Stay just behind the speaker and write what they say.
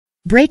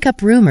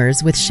Breakup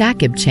rumors with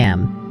Shakib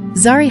Cham.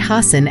 Zari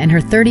Hassan and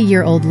her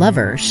 30-year-old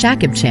lover,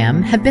 Shakib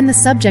Cham, have been the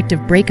subject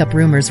of breakup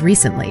rumors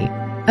recently.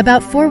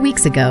 About 4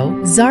 weeks ago,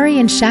 Zari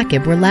and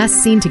Shakib were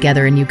last seen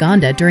together in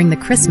Uganda during the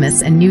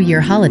Christmas and New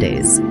Year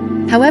holidays.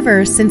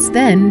 However, since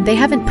then, they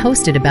haven't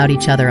posted about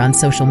each other on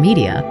social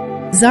media.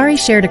 Zari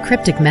shared a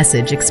cryptic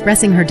message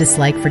expressing her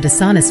dislike for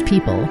dishonest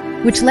people,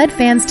 which led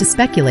fans to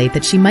speculate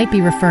that she might be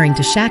referring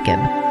to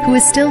Shakib, who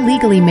is still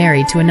legally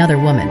married to another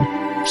woman.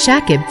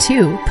 Shakib,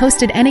 too,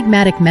 posted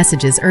enigmatic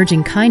messages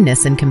urging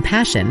kindness and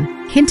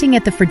compassion, hinting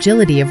at the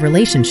fragility of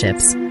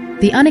relationships.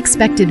 The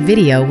unexpected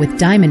video with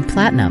Diamond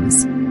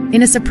Platnumz.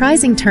 In a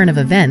surprising turn of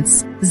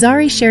events,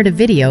 Zari shared a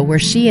video where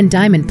she and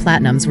Diamond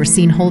Platnumz were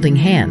seen holding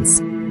hands.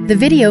 The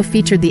video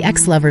featured the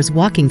ex-lovers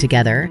walking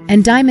together,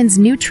 and Diamond's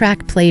new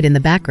track played in the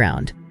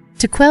background.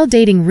 To quell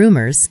dating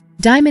rumors,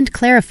 Diamond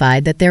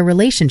clarified that their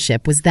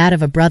relationship was that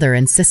of a brother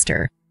and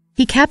sister.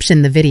 He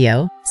captioned the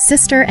video,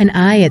 "Sister and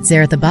I at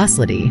ZARI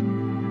Diamond."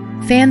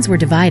 Fans were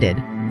divided.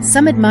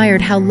 Some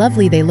admired how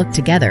lovely they looked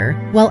together,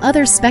 while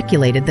others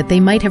speculated that they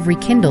might have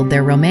rekindled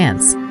their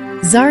romance.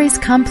 Zari's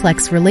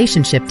complex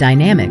relationship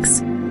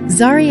dynamics.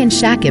 Zari and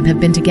Shakib have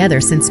been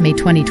together since May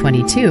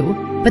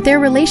 2022, but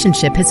their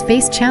relationship has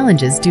faced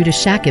challenges due to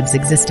Shakib's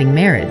existing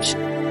marriage.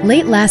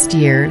 Late last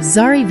year,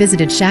 Zari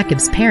visited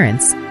Shakib's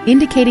parents,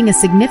 indicating a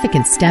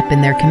significant step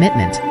in their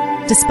commitment.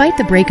 Despite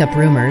the breakup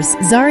rumors,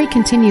 Zari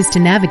continues to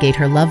navigate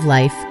her love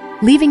life,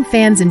 leaving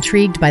fans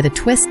intrigued by the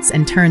twists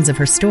and turns of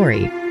her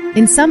story.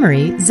 In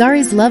summary,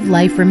 Zari's love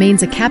life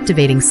remains a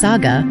captivating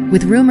saga,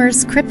 with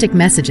rumors, cryptic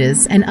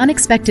messages, and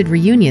unexpected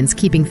reunions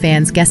keeping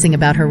fans guessing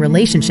about her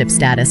relationship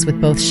status with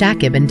both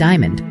Shakib and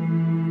Diamond.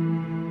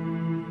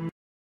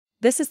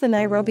 This is the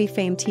Nairobi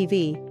Fame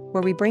TV,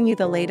 where we bring you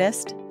the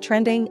latest,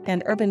 trending,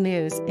 and urban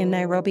news in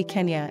Nairobi,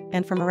 Kenya,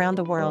 and from around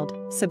the world.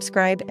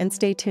 Subscribe and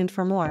stay tuned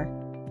for more.